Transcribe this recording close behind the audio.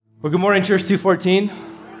Well, good morning, Church 214.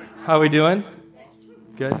 How are we doing?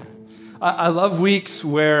 Good. I love weeks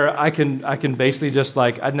where I can basically just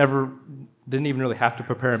didn't even really have to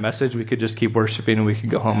prepare a message. We could just keep worshiping and we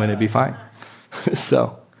could go home and it'd be fine.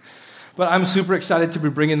 But I'm super excited to be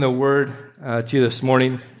bringing the word to you this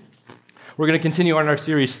morning. We're going to continue on our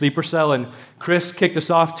series, Sleeper Cell, and Chris kicked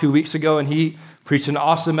us off 2 weeks ago, and he preached an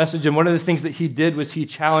awesome message. And one of the things that he did was he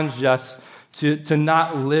challenged us to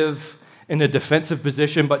not live in a defensive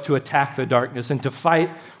position, but to attack the darkness and to fight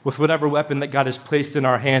with whatever weapon that God has placed in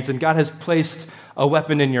our hands. And God has placed a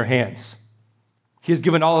weapon in your hands. He has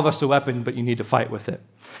given all of us a weapon, but you need to fight with it.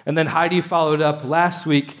 And then Heidi followed up last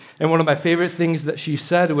week, and one of my favorite things that she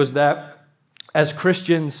said was that as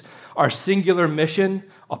Christians, our singular mission,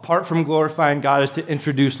 apart from glorifying God, is to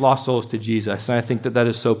introduce lost souls to Jesus. And I think that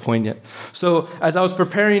is so poignant. So as I was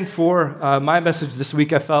preparing for my message this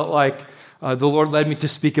week, I felt like the Lord led me to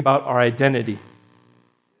speak about our identity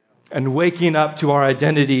and waking up to our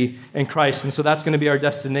identity in Christ. And so that's going to be our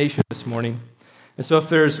destination this morning. And so if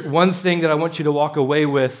there's one thing that I want you to walk away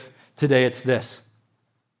with today, it's this.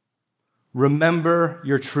 Remember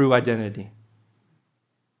your true identity.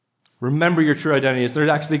 Remember your true identity. There's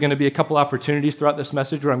actually going to be a couple opportunities throughout this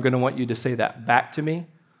message where I'm going to want you to say that back to me.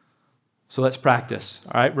 So let's practice.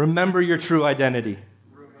 All right? Remember your true identity.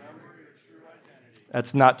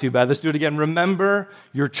 That's not too bad. Let's do it again. Remember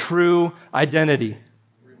your true identity.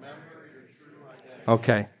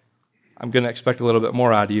 Okay. I'm going to expect a little bit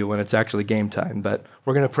more out of you when it's actually game time, but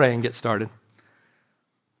we're going to pray and get started.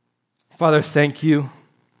 Father, thank you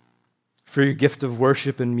for your gift of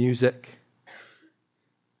worship and music.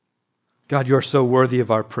 God, you are so worthy of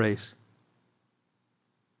our praise.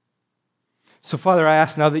 So, Father, I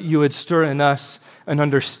ask now that you would stir in us an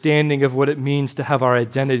understanding of what it means to have our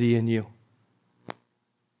identity in you.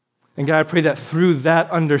 And God, I pray that through that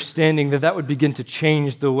understanding, that would begin to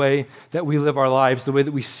change the way that we live our lives, the way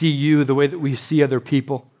that we see you, the way that we see other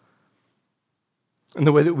people, and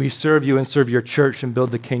the way that we serve you and serve your church and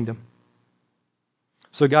build the kingdom.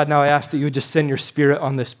 So God, now I ask that you would just send your Spirit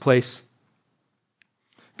on this place.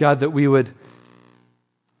 God,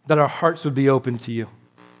 that our hearts would be open to you.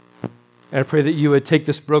 And I pray that you would take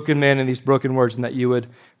this broken man and these broken words and that you would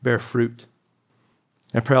bear fruit.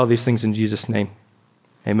 And I pray all these things in Jesus' name.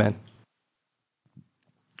 Amen.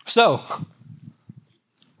 So,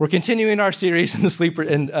 we're continuing our series in the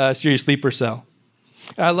Sleeper Cell.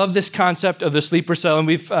 And I love this concept of the Sleeper Cell, and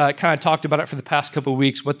we've kind of talked about it for the past couple of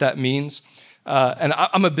weeks, what that means. And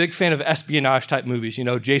I'm a big fan of espionage-type movies,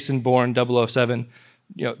 Jason Bourne, 007,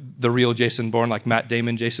 the real Jason Bourne, like Matt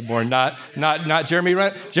Damon, Jason Bourne, not Jeremy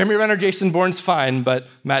Renner. Jeremy Renner, Jason Bourne's fine, but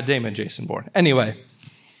Matt Damon, Jason Bourne. Anyway,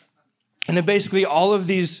 and then basically all of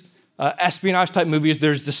these espionage-type movies,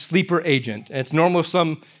 there's the sleeper agent. And it's normally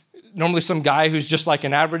some guy who's just like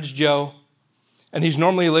an average Joe, and he's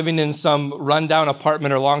normally living in some rundown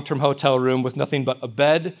apartment or long-term hotel room with nothing but a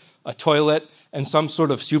bed, a toilet, and some sort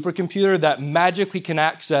of supercomputer that magically can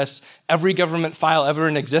access every government file ever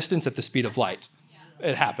in existence at the speed of light. Yeah.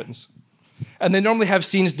 It happens. And they normally have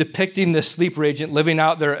scenes depicting this sleeper agent living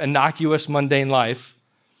out their innocuous, mundane life.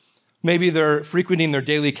 Maybe they're frequenting their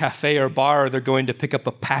daily cafe or bar, or they're going to pick up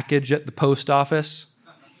a package at the post office.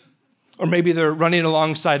 Or maybe they're running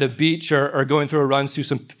alongside a beach or going through a run through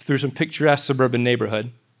some picturesque suburban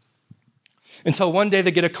neighborhood. Until one day they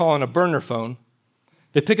get a call on a burner phone.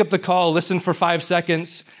 They pick up the call, listen for 5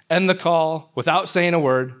 seconds, end the call without saying a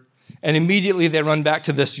word, and immediately they run back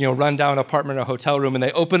to this rundown apartment or hotel room, and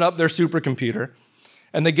they open up their supercomputer,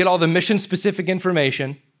 and they get all the mission-specific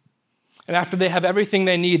information. And after they have everything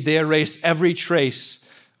they need, they erase every trace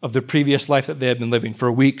of the previous life that they have been living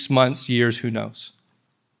for weeks, months, years, who knows.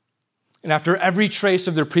 And after every trace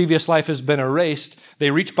of their previous life has been erased,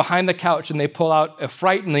 they reach behind the couch and they pull out a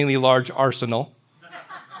frighteningly large arsenal.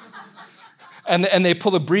 and they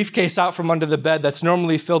pull a briefcase out from under the bed that's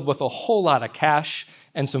normally filled with a whole lot of cash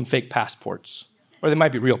and some fake passports. Or they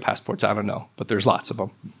might be real passports, I don't know, but there's lots of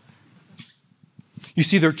them. You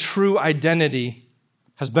see, their true identity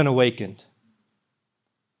has been awakened.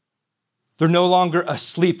 They're no longer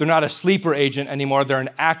asleep. They're not a sleeper agent anymore. They're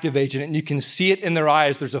an active agent, and you can see it in their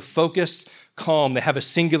eyes. There's a focused calm. They have a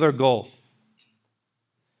singular goal.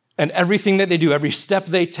 And everything that they do, every step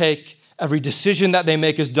they take, every decision that they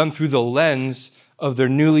make is done through the lens of their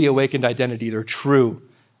newly awakened identity, their true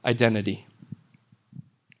identity.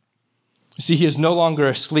 You see, he is no longer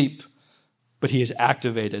asleep, but he is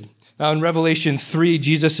activated. Now, in Revelation 3,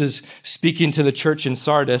 Jesus is speaking to the church in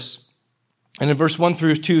Sardis. And in verse 1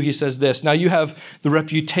 through 2, he says this, "Now you have the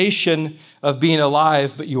reputation of being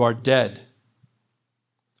alive, but you are dead.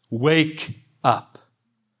 Wake up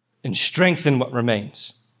and strengthen what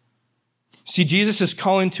remains. See, Jesus is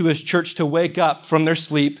calling to his church to wake up from their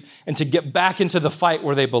sleep and to get back into the fight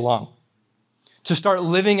where they belong, to start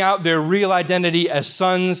living out their real identity as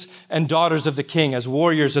sons and daughters of the King, as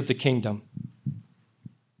warriors of the kingdom.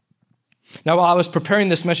 Now, while I was preparing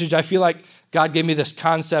this message, I feel like God gave me this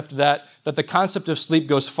concept that the concept of sleep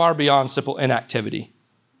goes far beyond simple inactivity.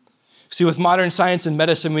 See, with modern science and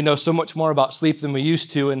medicine, we know so much more about sleep than we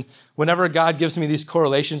used to. And whenever God gives me these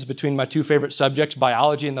correlations between my two favorite subjects,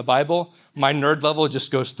 biology and the Bible, my nerd level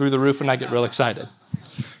just goes through the roof and I get real excited.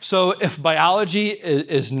 So if biology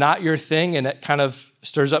is not your thing and it kind of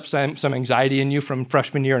stirs up some anxiety in you from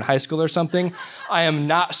freshman year in high school or something, I am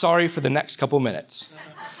not sorry for the next couple minutes.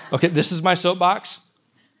 Okay, this is my soapbox.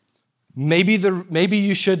 Maybe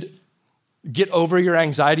you should get over your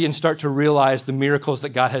anxiety and start to realize the miracles that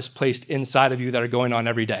God has placed inside of you that are going on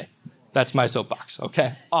every day. That's my soapbox,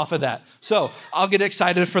 okay? Off of that. So I'll get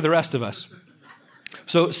excited for the rest of us.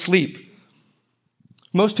 So sleep.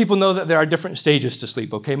 Most people know that there are different stages to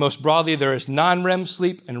sleep, okay? Most broadly, there is non-REM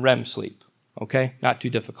sleep and REM sleep, okay? Not too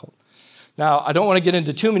difficult. Now, I don't want to get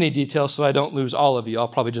into too many details so I don't lose all of you. I'll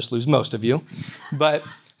probably just lose most of you. But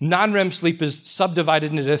non-REM sleep is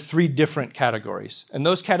subdivided into 3 different categories. And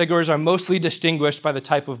those categories are mostly distinguished by the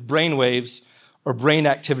type of brain waves or brain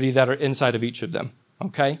activity that are inside of each of them,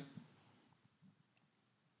 okay?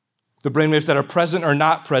 The brain waves that are present or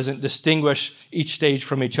not present distinguish each stage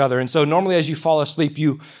from each other. And so normally as you fall asleep,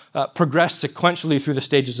 you progress sequentially through the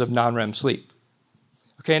stages of non-REM sleep.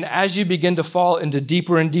 Okay, and as you begin to fall into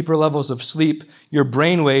deeper and deeper levels of sleep, your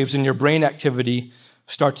brain waves and your brain activity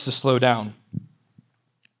starts to slow down.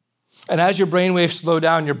 And as your brain waves slow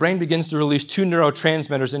down, your brain begins to release 2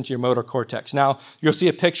 neurotransmitters into your motor cortex. Now, you'll see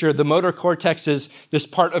a picture. The motor cortex is this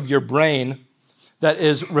part of your brain that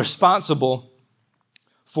is responsible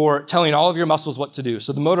for telling all of your muscles what to do.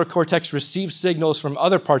 So the motor cortex receives signals from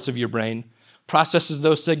other parts of your brain, processes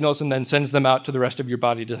those signals, and then sends them out to the rest of your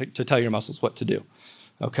body to tell your muscles what to do.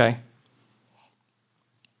 Okay?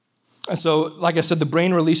 And so, like I said, the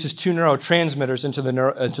brain releases 2 neurotransmitters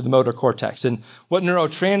into the motor cortex. And what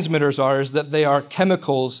neurotransmitters are is that they are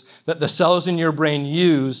chemicals that the cells in your brain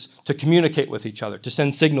use to communicate with each other, to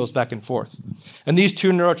send signals back and forth. And these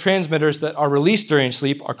 2 neurotransmitters that are released during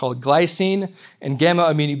sleep are called glycine and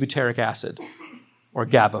gamma-aminobutyric acid, or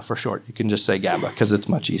GABA for short. You can just say GABA because it's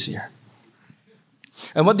much easier.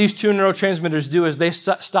 And what these 2 neurotransmitters do is they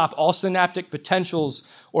stop all synaptic potentials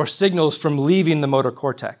or signals from leaving the motor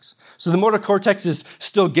cortex. So the motor cortex is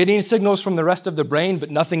still getting signals from the rest of the brain, but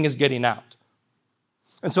nothing is getting out.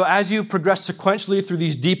 And so as you progress sequentially through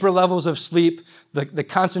these deeper levels of sleep, the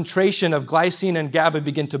concentration of glycine and GABA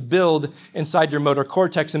begin to build inside your motor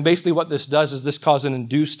cortex. And basically what this does is this causes an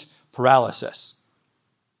induced paralysis.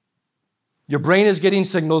 Your brain is getting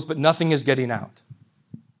signals, but nothing is getting out.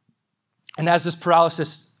 And as this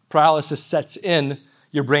paralysis sets in,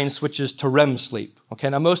 your brain switches to REM sleep. Okay,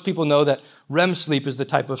 now most people know that REM sleep is the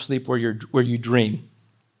type of sleep where you dream.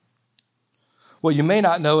 What you may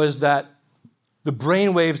not know is that the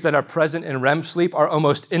brain waves that are present in REM sleep are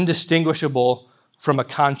almost indistinguishable from a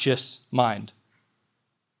conscious mind.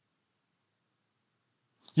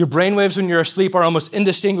 Your brain waves when you're asleep are almost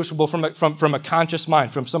indistinguishable from a conscious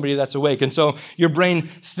mind, from somebody that's awake. And so your brain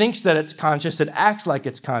thinks that it's conscious, it acts like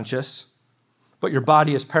it's conscious, but your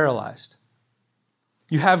body is paralyzed.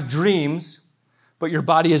 You have dreams, but your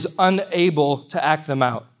body is unable to act them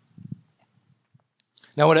out.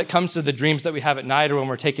 Now, when it comes to the dreams that we have at night or when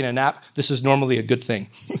we're taking a nap, this is normally a good thing,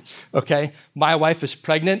 okay? My wife is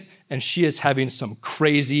pregnant, and she is having some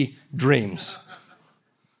crazy dreams.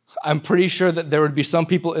 I'm pretty sure that there would be some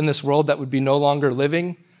people in this world that would be no longer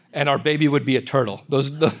living, and our baby would be a turtle.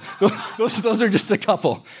 Those are just a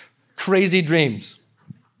couple. Crazy dreams.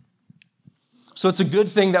 So it's a good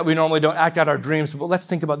thing that we normally don't act out our dreams, but let's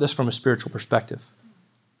think about this from a spiritual perspective.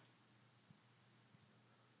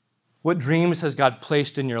 What dreams has God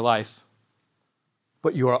placed in your life,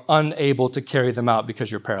 but you are unable to carry them out because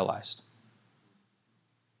you're paralyzed?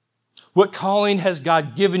 What calling has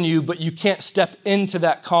God given you, but you can't step into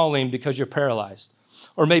that calling because you're paralyzed?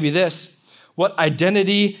 Or maybe this, what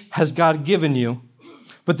identity has God given you,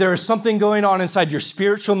 but there is something going on inside your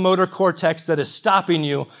spiritual motor cortex that is stopping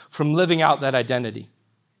you from living out that identity?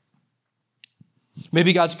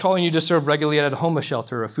 Maybe God's calling you to serve regularly at a homeless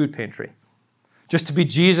shelter or a food pantry, just to be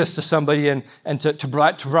Jesus to somebody and to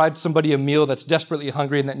provide somebody a meal that's desperately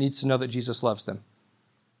hungry and that needs to know that Jesus loves them.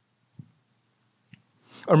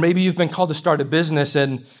 Or maybe you've been called to start a business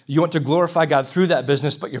and you want to glorify God through that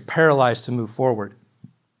business, but you're paralyzed to move forward.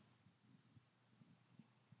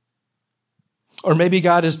 Or maybe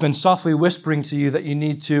God has been softly whispering to you that you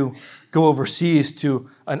need to go overseas to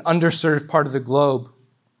an underserved part of the globe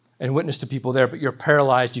and witness to people there, but you're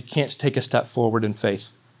paralyzed. You can't take a step forward in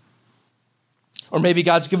faith. Or maybe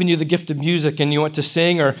God's given you the gift of music and you want to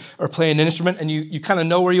sing or play an instrument and you kind of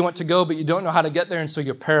know where you want to go, but you don't know how to get there, and so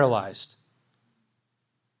you're paralyzed.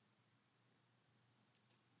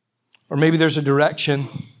 Or maybe there's a direction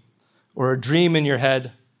or a dream in your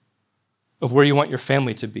head of where you want your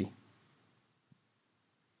family to be,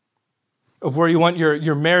 of where you want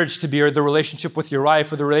your marriage to be, or the relationship with your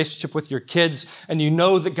wife, or the relationship with your kids, and you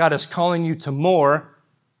know that God is calling you to more,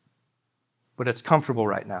 but it's comfortable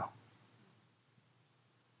right now.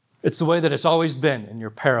 It's the way that it's always been, and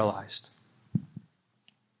you're paralyzed.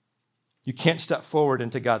 You can't step forward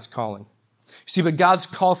into God's calling. See, but God's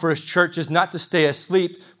call for his church is not to stay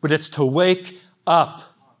asleep, but it's to wake up.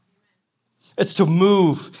 It's to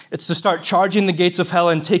move. It's to start charging the gates of hell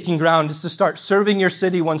and taking ground. It's to start serving your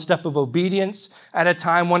city one step of obedience at a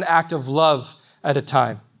time, one act of love at a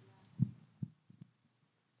time.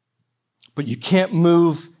 But you can't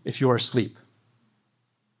move if you're asleep.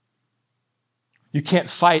 You can't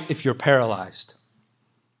fight if you're paralyzed.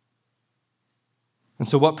 And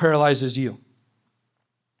so what paralyzes you?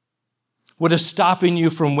 What is stopping you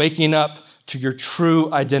from waking up to your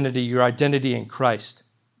true identity, your identity in Christ?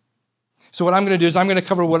 So what I'm going to do is I'm going to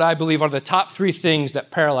cover what I believe are the top 3 things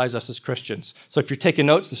that paralyze us as Christians. So if you're taking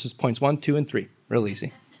notes, this is points 1, 2, and 3. Real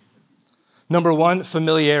easy. Number 1,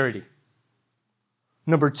 familiarity.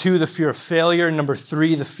 Number 2, the fear of failure. Number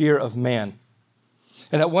 3, the fear of man.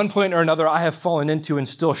 And at one point or another, I have fallen into and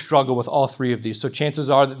still struggle with all 3 of these. So chances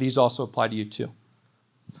are that these also apply to you too.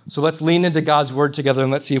 So let's lean into God's word together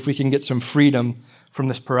and let's see if we can get some freedom from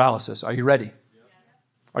this paralysis. Are you ready? Yes.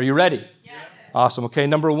 Are you ready? Yes. Awesome. Okay,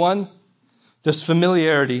 number 1, does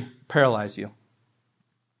familiarity paralyze you?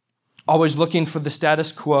 Always looking for the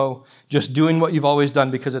status quo, just doing what you've always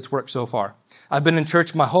done because it's worked so far. I've been in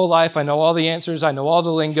church my whole life. I know all the answers. I know all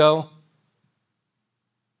the lingo.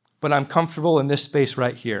 But I'm comfortable in this space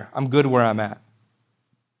right here. I'm good where I'm at.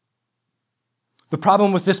 The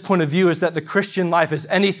problem with this point of view is that the Christian life is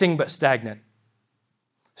anything but stagnant.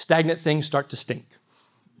 Stagnant things start to stink.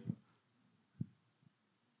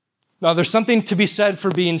 Now, there's something to be said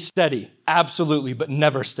for being steady, absolutely, but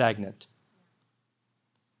never stagnant.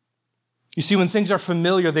 You see, when things are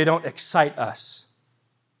familiar, they don't excite us.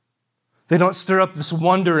 They don't stir up this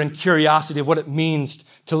wonder and curiosity of what it means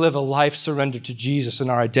to live a life surrendered to Jesus and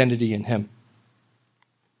our identity in him.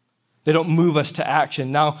 They don't move us to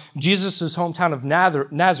action. Now, Jesus' hometown of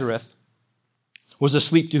Nazareth was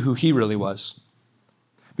asleep to who he really was.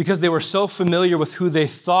 Because they were so familiar with who they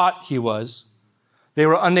thought he was, they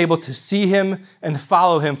were unable to see him and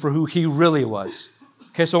follow him for who he really was.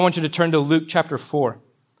 Okay, so I want you to turn to Luke chapter 4.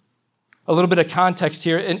 A little bit of context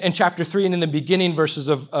here. In chapter 3 and in the beginning verses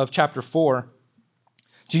of chapter 4,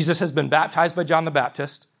 Jesus has been baptized by John the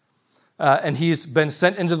Baptist, and he's been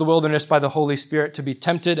sent into the wilderness by the Holy Spirit to be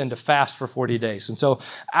tempted and to fast for 40 days. And so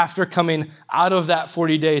after coming out of that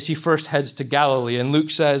 40 days, he first heads to Galilee. And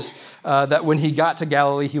Luke says that when he got to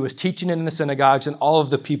Galilee, he was teaching in the synagogues, and all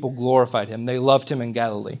of the people glorified him. They loved him in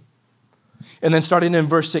Galilee. And then starting in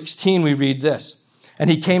verse 16, we read this.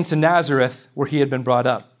 And he came to Nazareth, where he had been brought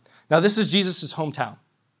up. Now, this is Jesus' hometown.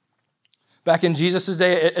 Back in Jesus'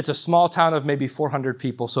 day, it's a small town of maybe 400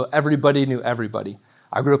 people, so everybody knew everybody.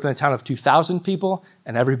 I grew up in a town of 2,000 people,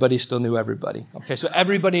 and everybody still knew everybody. Okay, so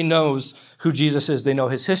everybody knows who Jesus is. They know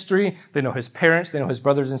his history, they know his parents, they know his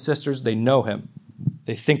brothers and sisters, they know him.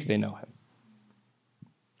 They think they know him.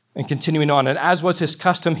 And continuing on, and as was his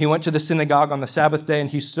custom, he went to the synagogue on the Sabbath day, and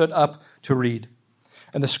he stood up to read.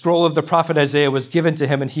 And the scroll of the prophet Isaiah was given to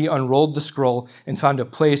him, and he unrolled the scroll and found a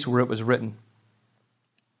place where it was written,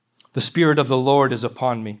 "The Spirit of the Lord is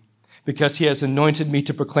upon me, because he has anointed me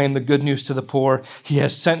to proclaim the good news to the poor. He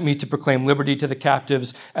has sent me to proclaim liberty to the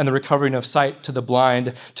captives and the recovering of sight to the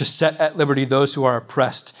blind, to set at liberty those who are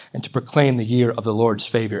oppressed, and to proclaim the year of the Lord's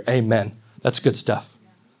favor." Amen. That's good stuff.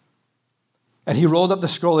 And he rolled up the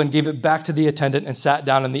scroll and gave it back to the attendant and sat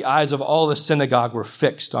down, and the eyes of all the synagogue were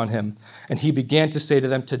fixed on him. And he began to say to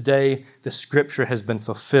them, "Today the scripture has been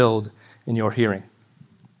fulfilled in your hearing."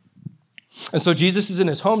 And so Jesus is in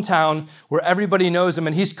his hometown where everybody knows him,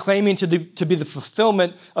 and he's claiming to be the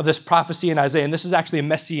fulfillment of this prophecy in Isaiah. And this is actually a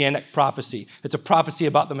messianic prophecy. It's a prophecy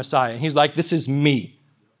about the Messiah. And he's like, this is me.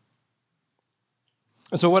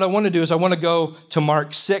 And so what I want to do is I want to go to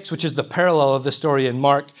Mark 6, which is the parallel of the story in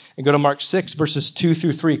Mark, and go to Mark 6, verses 2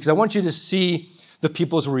 through 3, because I want you to see the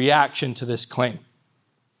people's reaction to this claim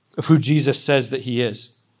of who Jesus says that he is.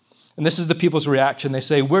 And this is the people's reaction. They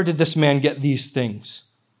say, "Where did this man get these things?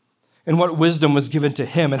 And what wisdom was given to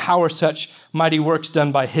him? And how are such mighty works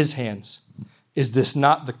done by his hands? Is this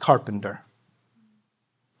not the carpenter,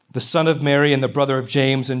 the son of Mary and the brother of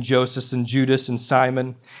James and Joseph and Judas and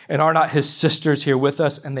Simon? And are not his sisters here with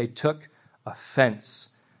us? And they took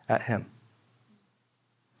offense at him.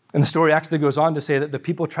 And the story actually goes on to say that the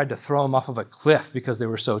people tried to throw him off of a cliff because they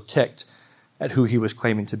were so ticked at who he was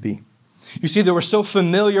claiming to be. You see, they were so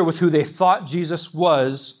familiar with who they thought Jesus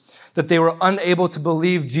was that they were unable to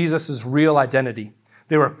believe Jesus' real identity.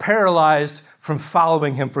 They were paralyzed from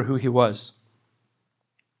following him for who he was.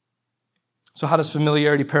 So how does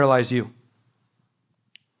familiarity paralyze you?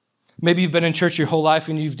 Maybe you've been in church your whole life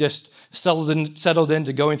and you've just settled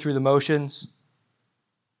into going through the motions.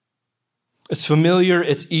 It's familiar,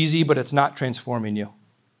 it's easy, but it's not transforming you.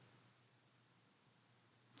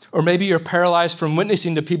 Or maybe you're paralyzed from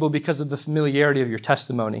witnessing to people because of the familiarity of your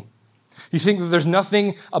testimony. You think that there's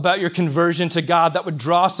nothing about your conversion to God that would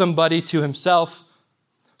draw somebody to himself,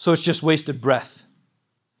 so it's just wasted breath.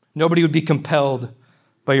 Nobody would be compelled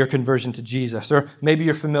by your conversion to Jesus. Or maybe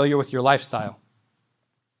you're familiar with your lifestyle.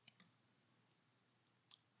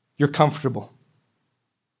 You're comfortable.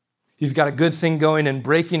 You've got a good thing going, and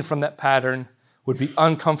breaking from that pattern would be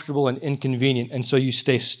uncomfortable and inconvenient, and so you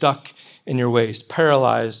stay stuck in your ways,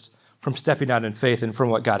 paralyzed from stepping out in faith and from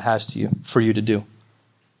what God has for you to do.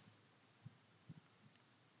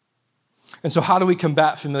 And so how do we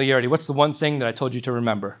combat familiarity? What's the one thing that I told you to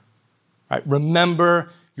remember? All right, remember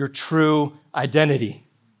your true identity.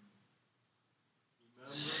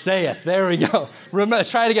 Say it. There we go.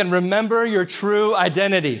 Try it again. Remember your true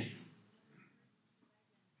identity.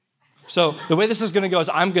 So the way this is going to go is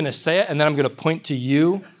I'm going to say it, and then I'm going to point to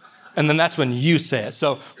you, and then that's when you say it.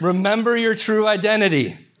 So remember your true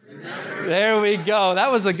identity. There we go.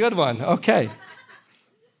 That was a good one. Okay.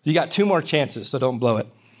 You got 2 more chances, so don't blow it.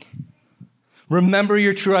 Remember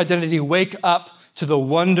your true identity. Wake up to the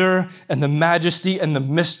wonder and the majesty and the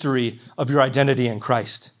mystery of your identity in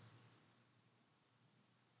Christ.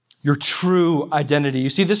 Your true identity. You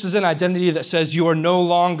see, this is an identity that says you are no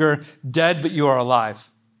longer dead, but you are alive.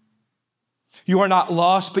 You are not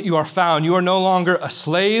lost, but you are found. You are no longer a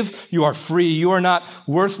slave. You are free. You are not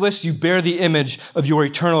worthless. You bear the image of your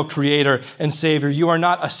eternal Creator and Savior. You are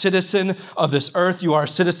not a citizen of this earth. You are a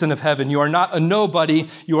citizen of heaven. You are not a nobody.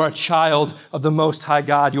 You are a child of the Most High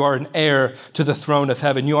God. You are an heir to the throne of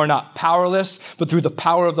heaven. You are not powerless, but through the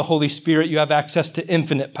power of the Holy Spirit, you have access to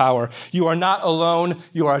infinite power. You are not alone.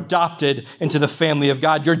 You are adopted into the family of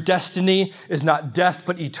God. Your destiny is not death,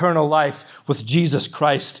 but eternal life with Jesus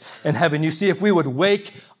Christ in heaven. You see, if we would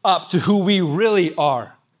wake up to who we really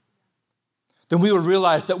are, then we would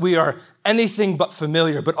realize that we are anything but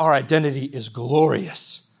familiar, but our identity is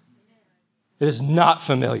glorious. It is not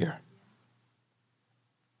familiar.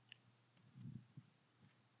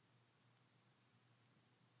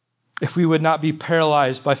 If we would not be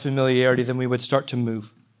paralyzed by familiarity, then we would start to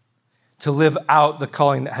move, to live out the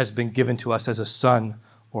calling that has been given to us as a son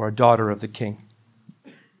or a daughter of the King.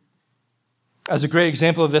 As a great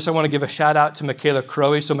example of this, I want to give a shout out to Michaela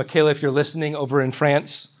Crowe. So Michaela, if you're listening over in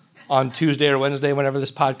France on Tuesday or Wednesday, whenever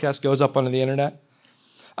this podcast goes up onto the internet,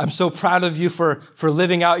 I'm so proud of you for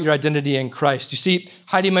living out your identity in Christ. You see,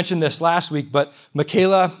 Heidi mentioned this last week, but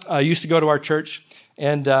Michaela used to go to our church,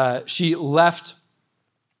 and she left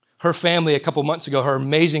her family a couple months ago, her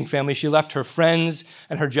amazing family. She left her friends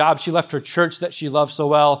and her job. She left her church that she loved so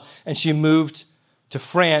well, and she moved to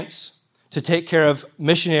France to take care of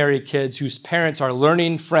missionary kids whose parents are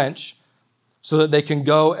learning French so that they can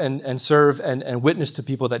go and serve and witness to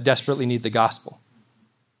people that desperately need the gospel.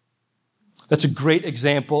 That's a great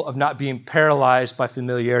example of not being paralyzed by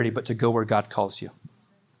familiarity, but to go where God calls you,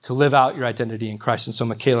 to live out your identity in Christ. And so,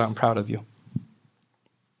 Michaela, I'm proud of you.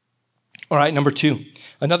 All right, number 2.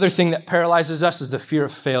 Another thing that paralyzes us is the fear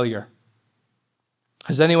of failure.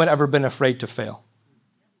 Has anyone ever been afraid to fail?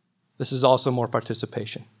 This is also more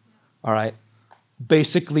participation. All right?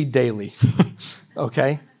 Basically daily.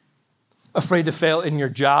 Okay? Afraid to fail in your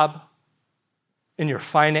job, in your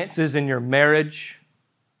finances, in your marriage,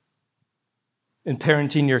 in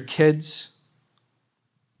parenting your kids.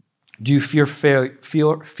 Do you fear failure?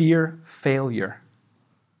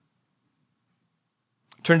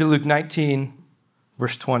 Turn to Luke 19,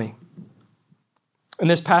 verse 20. In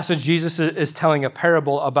this passage, Jesus is telling a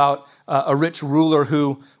parable about a rich ruler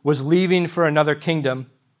who was leaving for another kingdom.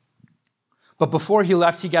 But before he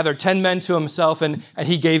left, he gathered 10 men to himself, and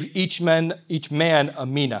he gave each man a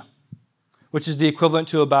mina, which is the equivalent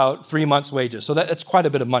to about 3 months' wages. So that's quite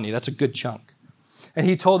a bit of money. That's a good chunk. And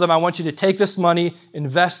he told them, I want you to take this money,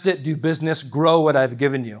 invest it, do business, grow what I've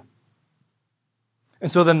given you.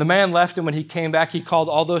 And so then the man left, and when he came back, he called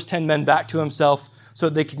all those 10 men back to himself so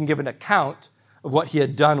that they can give an account of what he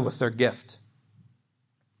had done with their gift.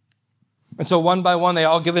 And so one by one, they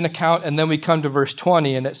all give an account, and then we come to verse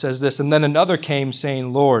 20, and it says this, "And then another came,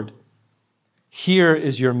 saying, Lord, here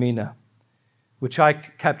is your mina, which I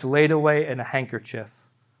kept laid away in a handkerchief,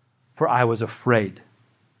 for I was afraid."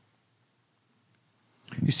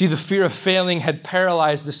 You see, the fear of failing had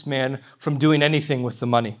paralyzed this man from doing anything with the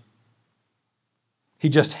money. He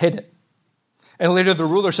just hid it. And later the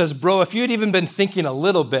ruler says, "Bro, if you had even been thinking a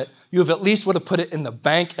little bit, you have at least would have put it in the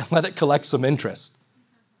bank and let it collect some interest."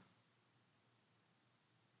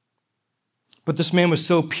 But this man was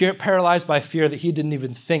so paralyzed by fear that he didn't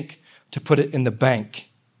even think to put it in the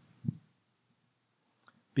bank.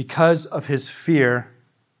 Because of his fear,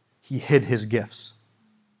 he hid his gifts.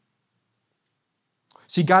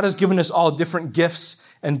 See, God has given us all different gifts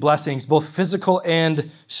and blessings, both physical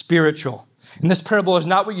and spiritual. And this parable is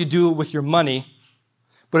not what you do with your money,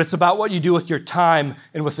 but it's about what you do with your time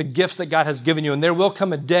and with the gifts that God has given you. And there will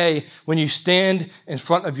come a day when you stand in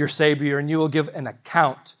front of your Savior and you will give an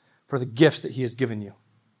account for the gifts that he has given you,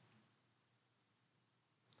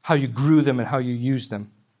 how you grew them and how you used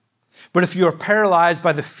them. But if you are paralyzed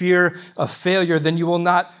by the fear of failure, then you will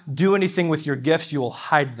not do anything with your gifts. You will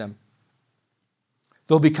hide them.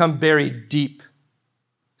 They'll become buried deep,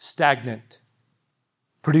 stagnant,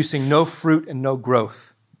 producing no fruit and no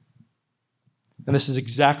growth. And this is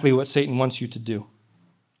exactly what Satan wants you to do.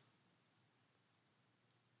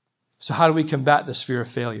 So how do we combat this fear of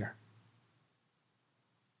failure?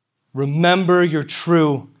 Remember your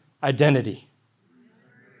true identity.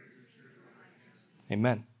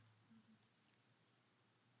 Amen.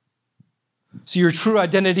 So your true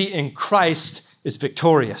identity in Christ is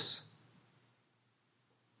victorious.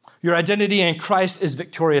 Your identity in Christ is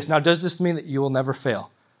victorious. Now, does this mean that you will never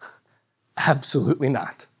fail? Absolutely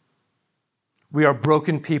not. We are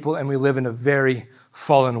broken people and we live in a very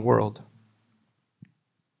fallen world.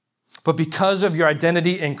 But because of your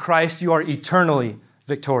identity in Christ, you are eternally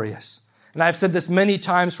victorious. And I've said this many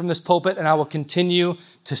times from this pulpit, and I will continue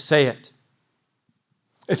to say it.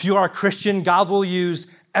 If you are a Christian, God will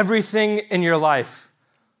use everything in your life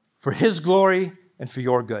for his glory and for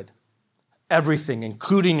your good. Everything,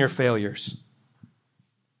 including your failures.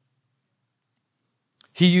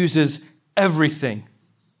 He uses everything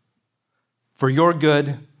for your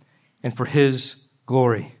good and for his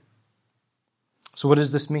glory. So what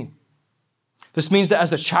does this mean? This means that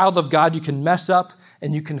as a child of God, you can mess up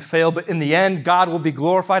and you can fail, but in the end, God will be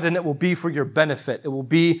glorified and it will be for your benefit. It will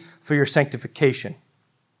be for your sanctification.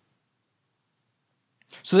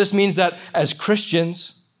 So this means that as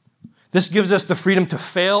Christians, this gives us the freedom to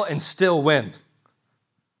fail and still win.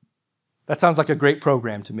 That sounds like a great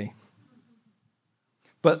program to me.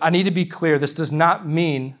 But I need to be clear, this does not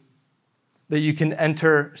mean that you can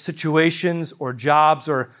enter situations or jobs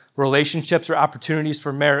or relationships or opportunities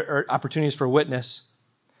for merit or opportunities for witness,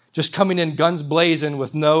 just coming in guns blazing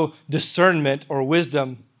with no discernment or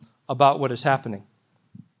wisdom about what is happening.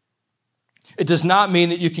 It does not mean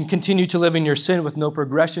that you can continue to live in your sin with no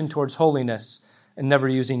progression towards holiness and never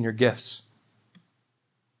using your gifts.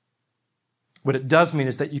 What it does mean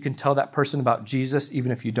is that you can tell that person about Jesus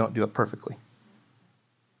even if you don't do it perfectly.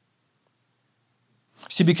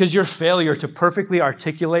 See, because your failure to perfectly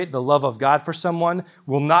articulate the love of God for someone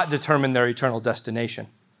will not determine their eternal destination.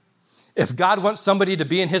 If God wants somebody to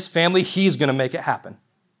be in his family, he's going to make it happen,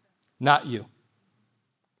 not you.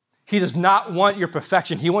 He does not want your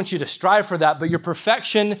perfection. He wants you to strive for that, but your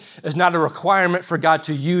perfection is not a requirement for God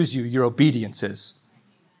to use you. Your obedience is.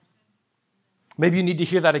 Maybe you need to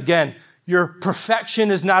hear that again. Your perfection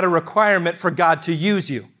is not a requirement for God to use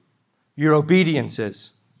you. Your obedience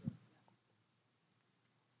is.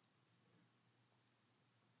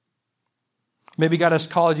 Maybe God has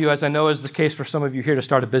called you, as I know is the case for some of you here, to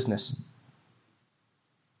start a business.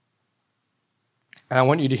 And I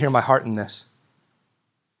want you to hear my heart in this.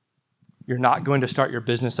 You're not going to start your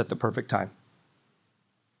business at the perfect time.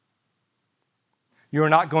 You are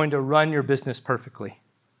not going to run your business perfectly.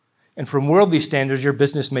 And from worldly standards, your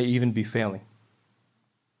business may even be failing.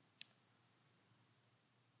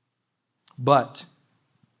 But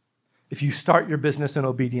if you start your business in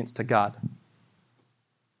obedience to God,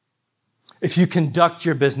 if you conduct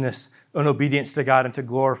your business in obedience to God and to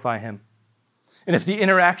glorify him, and if the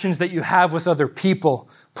interactions that you have with other people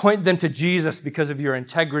point them to Jesus because of your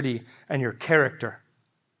integrity and your character,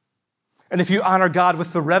 and if you honor God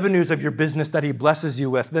with the revenues of your business that he blesses you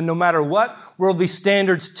with, then no matter what worldly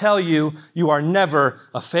standards tell you, you are never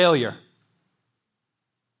a failure.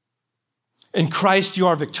 In Christ, you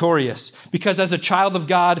are victorious, because as a child of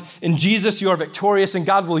God, in Jesus, you are victorious, and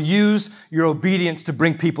God will use your obedience to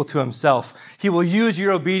bring people to himself. He will use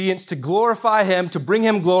your obedience to glorify him, to bring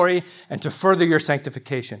him glory, and to further your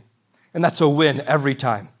sanctification. And that's a win every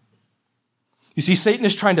time. You see, Satan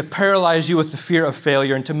is trying to paralyze you with the fear of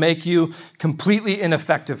failure and to make you completely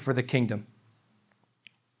ineffective for the kingdom.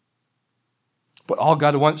 But all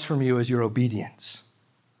God wants from you is your obedience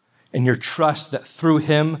and your trust that through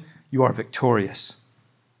him, you are victorious.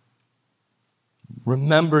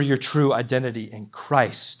 Remember your true identity in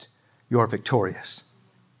Christ. You are victorious.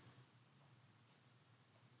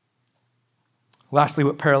 Lastly,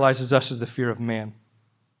 what paralyzes us is the fear of man.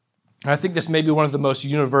 And I think this may be one of the most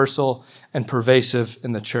universal and pervasive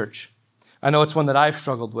in the church. I know it's one that I've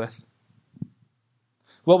struggled with.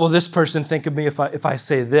 What will this person think of me if I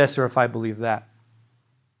say this or if I believe that?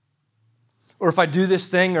 Or if I do this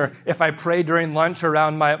thing, or if I pray during lunch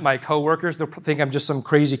around my coworkers, they'll think I'm just some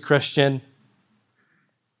crazy Christian.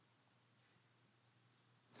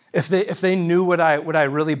 If they knew what I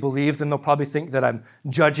really believe, then they'll probably think that I'm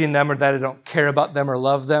judging them or that I don't care about them or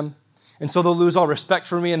love them. And so they'll lose all respect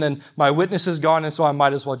for me, and then my witness is gone, and so I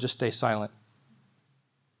might as well just stay silent.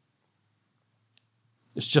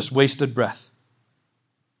 It's just wasted breath.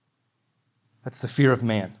 That's the fear of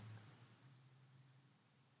man.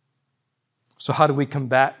 So how do we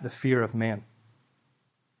combat the fear of man?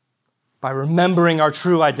 By remembering our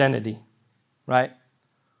true identity, right?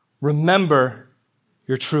 Remember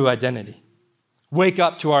your true identity. Wake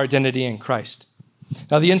up to our identity in Christ.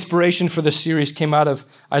 Now, the inspiration for this series came out of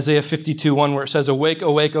Isaiah 52:1, where it says, "Awake,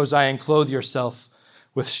 awake, O Zion, clothe yourself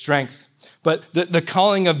with strength." But the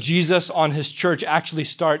calling of Jesus on his church actually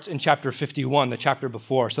starts in chapter 51, the chapter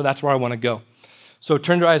before. So that's where I want to go. So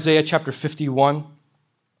turn to Isaiah chapter 51,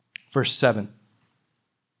 verse 7.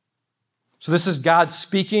 So this is God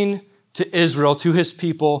speaking to Israel, to his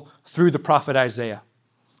people, through the prophet Isaiah.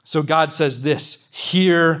 So God says this,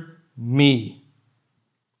 "Hear me,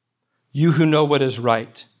 you who know what is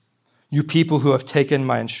right, you people who have taken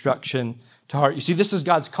my instruction to heart." You see, this is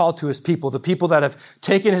God's call to his people, the people that have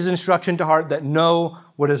taken his instruction to heart, that know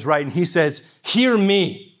what is right. And he says, "Hear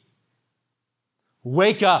me.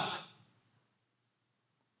 Wake up."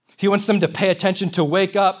 He wants them to pay attention, to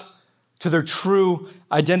wake up to their true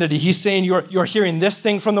identity. He's saying, you're hearing this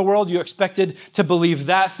thing from the world. You expected to believe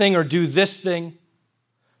that thing or do this thing.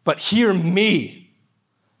 But hear me.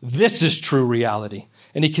 This is true reality.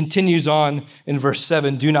 And he continues on in verse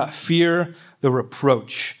 7, "Do not fear the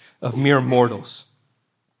reproach of mere mortals,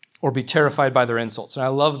 or be terrified by their insults." And I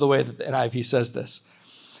love the way that the NIV says this.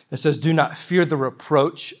 It says, "Do not fear the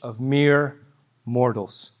reproach of mere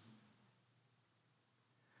mortals."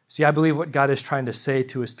 See, I believe what God is trying to say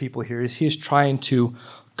to his people here is he is trying to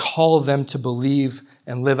call them to believe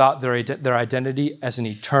and live out their identity as an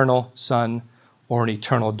eternal son or an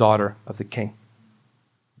eternal daughter of the King.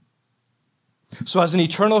 So as an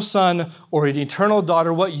eternal son or an eternal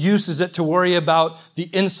daughter, what use is it to worry about the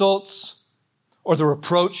insults or the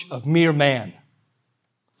reproach of mere man?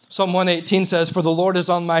 Psalm 118 says, "For the Lord is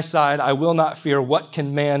on my side, I will not fear. What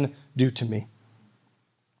can man do to me?"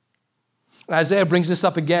 And Isaiah brings this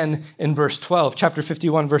up again in verse 12, chapter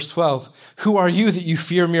 51, verse 12. "Who are you that you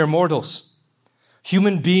fear mere mortals?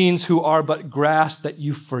 Human beings who are but grass, that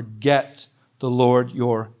you forget the Lord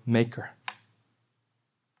your Maker,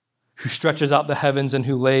 who stretches out the heavens and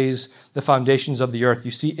who lays the foundations of the earth."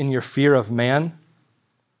 You see, in your fear of man,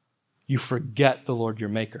 you forget the Lord your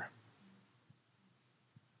Maker.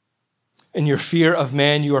 In your fear of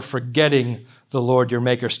man, you are forgetting the Lord your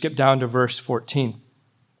Maker. Skip down to verse 14.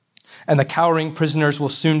 "And the cowering prisoners will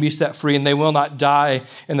soon be set free, and they will not die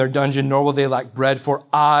in their dungeon, nor will they lack bread. For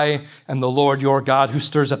I am the Lord your God, who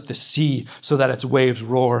stirs up the sea so that its waves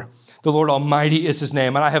roar. The Lord Almighty is his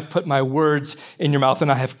name, and I have put my words in your mouth,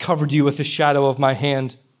 and I have covered you with the shadow of my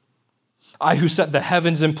hand. I who set the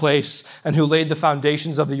heavens in place, and who laid the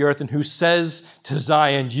foundations of the earth, and who says to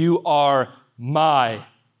Zion, you are my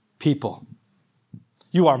people."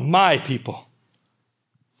 You are my people.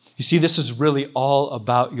 You see, this is really all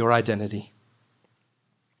about your identity.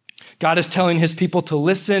 God is telling his people to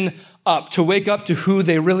listen up, to wake up to who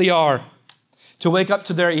they really are, to wake up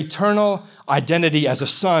to their eternal identity as a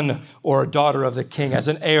son or a daughter of the King, as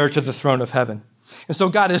an heir to the throne of heaven. And so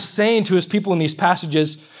God is saying to his people in these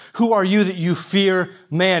passages, "Who are you that you fear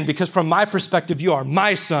man? Because from my perspective, you are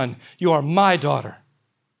my son, you are my daughter."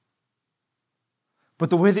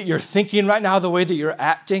 But the way that you're thinking right now, the way that you're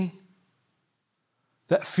acting,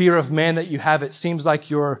 that fear of man that you have, it seems like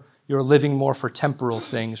you're living more for temporal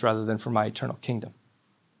things rather than for my eternal kingdom.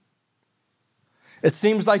 It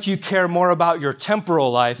seems like you care more about your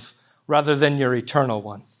temporal life rather than your eternal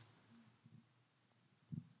one.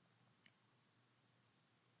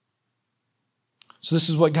 So this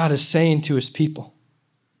is what God is saying to his people.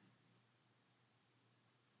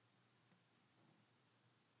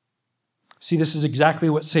 See, this is exactly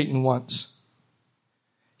what Satan wants.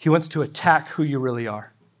 He wants to attack who you really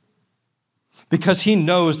are. Because he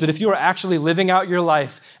knows that if you are actually living out your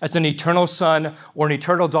life as an eternal son or an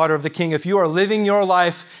eternal daughter of the King, if you are living your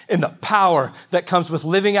life in the power that comes with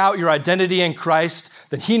living out your identity in Christ,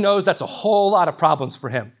 then he knows that's a whole lot of problems for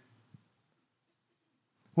him.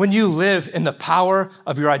 When you live in the power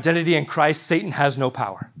of your identity in Christ, Satan has no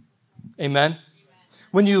power. Amen?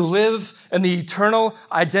 When you live in the eternal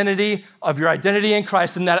identity of your identity in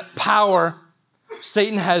Christ and that power,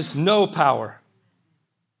 Satan has no power.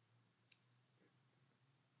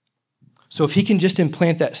 So if he can just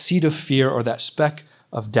implant that seed of fear or that speck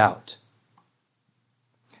of doubt,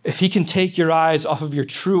 if he can take your eyes off of your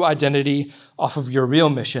true identity, off of your real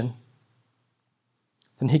mission,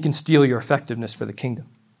 then he can steal your effectiveness for the kingdom.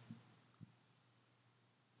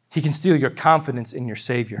 He can steal your confidence in your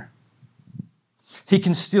Savior. He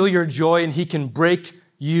can steal your joy and he can break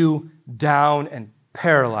you down and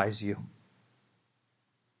paralyze you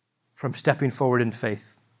from stepping forward in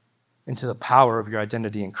faith into the power of your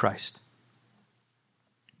identity in Christ.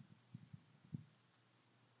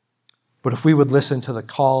 But if we would listen to the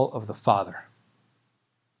call of the Father,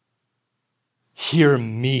 hear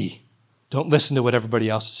me. Don't listen to what everybody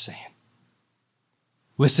else is saying.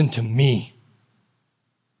 Listen to me.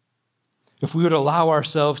 If we would allow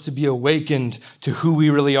ourselves to be awakened to who we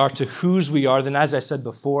really are, to whose we are, then as I said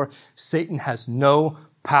before, Satan has no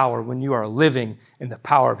power when you are living in the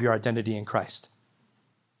power of your identity in Christ.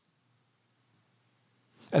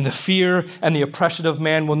 And the fear and the oppression of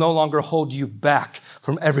man will no longer hold you back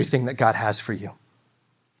from everything that God has for you.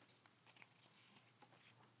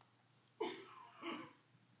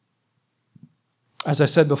 As I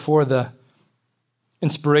said before, the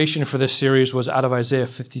inspiration for this series was out of Isaiah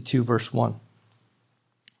 52, verse 1.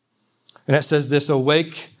 And it says this,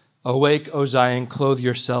 "Awake, awake, O Zion, clothe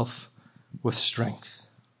yourself with strength."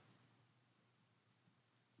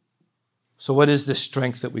 So what is this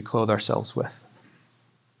strength that we clothe ourselves with?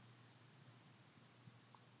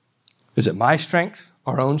 Is it my strength,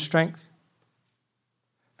 our own strength?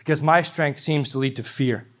 Because my strength seems to lead to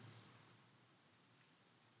fear.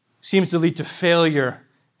 Seems to lead to failure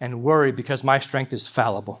and worry because my strength is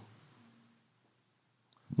fallible.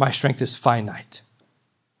 My strength is finite.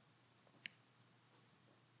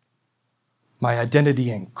 My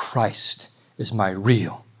identity in Christ is my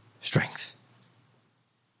real strength.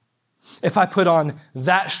 If I put on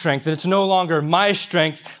that strength, then it's no longer my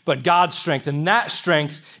strength, but God's strength. And that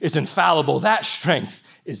strength is infallible. That strength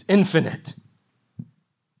is infinite.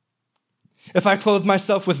 If I clothe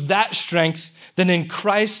myself with that strength, then in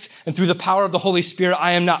Christ and through the power of the Holy Spirit,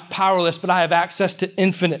 I am not powerless, but I have access to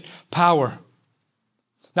infinite power.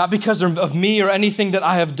 Not because of me or anything that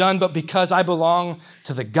I have done, but because I belong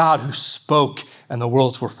to the God who spoke and the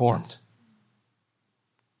worlds were formed.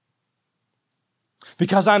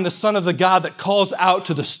 Because I'm the son of the God that calls out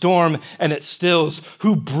to the storm and it stills,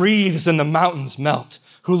 who breathes and the mountains melt,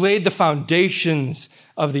 who laid the foundations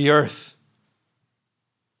of the earth.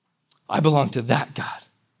 I belong to that God.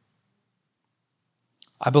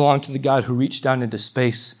 I belong to the God who reached down into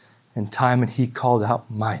space and time and he called out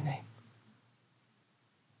my name.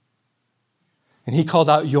 And he called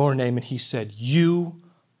out your name and he said, "You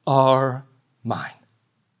are mine.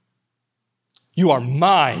 You are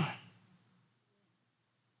mine."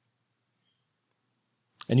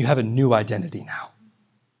 And you have a new identity now.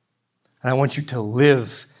 And I want you to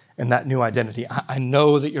live in that new identity. I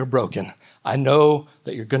know that you're broken. I know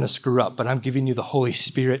that you're going to screw up, but I'm giving you the Holy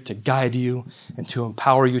Spirit to guide you and to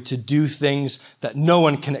empower you to do things that no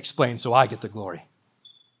one can explain, so I get the glory.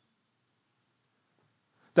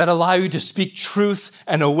 That allow you to speak truth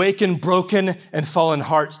and awaken broken and fallen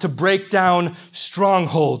hearts, to break down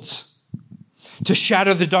strongholds, to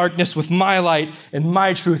shatter the darkness with my light and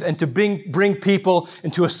my truth, and to bring people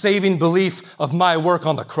into a saving belief of my work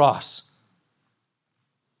on the cross.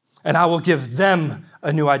 And I will give them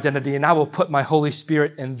a new identity, and I will put my Holy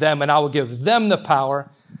Spirit in them, and I will give them the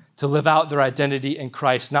power to live out their identity in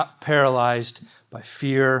Christ, not paralyzed by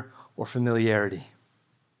fear or familiarity,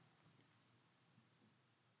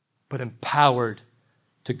 but empowered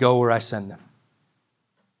to go where I send them,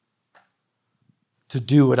 to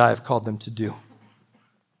do what I have called them to do,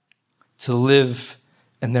 to live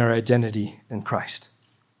in their identity in Christ.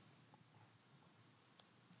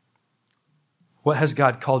 What has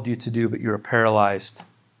God called you to do, but you're paralyzed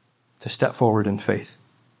to step forward in faith?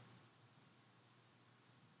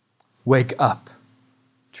 Wake up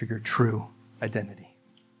to your true identity,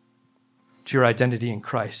 to your identity in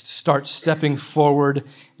Christ. Start stepping forward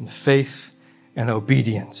in faith and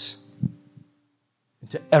obedience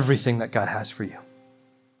into everything that God has for you.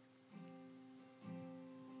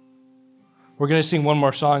 We're going to sing one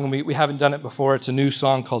more song, and we haven't done it before. It's a new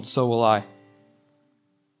song called So Will I.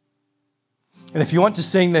 And if you want to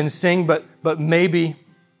sing, then sing, but maybe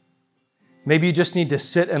you just need to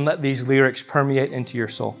sit and let these lyrics permeate into your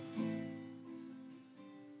soul.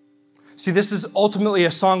 See, this is ultimately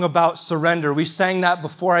a song about surrender. We sang that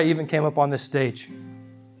before I even came up on this stage.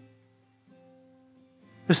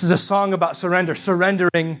 This is a song about surrender,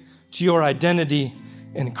 surrendering to your identity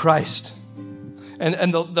in Christ.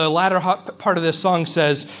 And the latter part of this song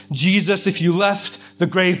says, Jesus, if you left the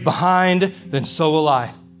grave behind, then so will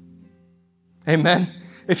I. Amen.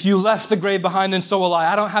 If you left the grave behind, then so will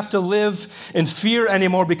I. I don't have to live in fear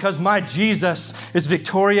anymore because my Jesus is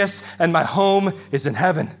victorious and my home is in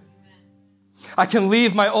heaven. I can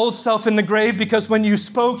leave my old self in the grave because when you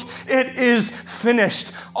spoke, it is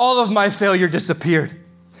finished. All of my failure disappeared.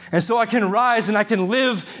 And so I can rise and I can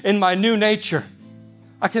live in my new nature.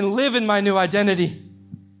 I can live in my new identity.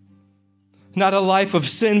 Not a life of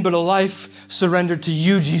sin, but a life surrendered to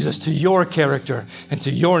you, Jesus, to your character and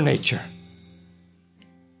to your nature.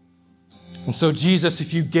 And so, Jesus,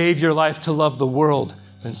 if you gave your life to love the world,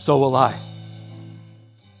 then so will I.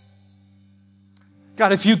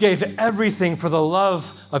 God, if you gave everything for the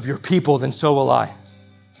love of your people, then so will I.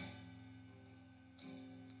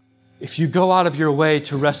 If you go out of your way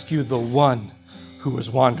to rescue the one who was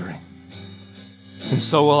wandering, and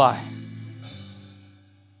so will I.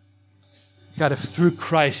 God, if through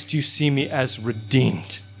Christ you see me as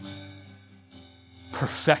redeemed,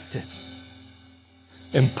 perfected,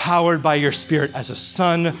 empowered by your Spirit as a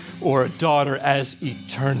son or a daughter, as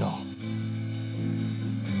eternal,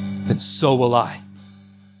 then so will I.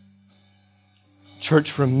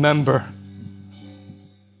 Church, remember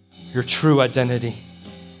your true identity.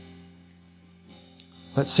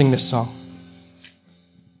 Let's sing this song.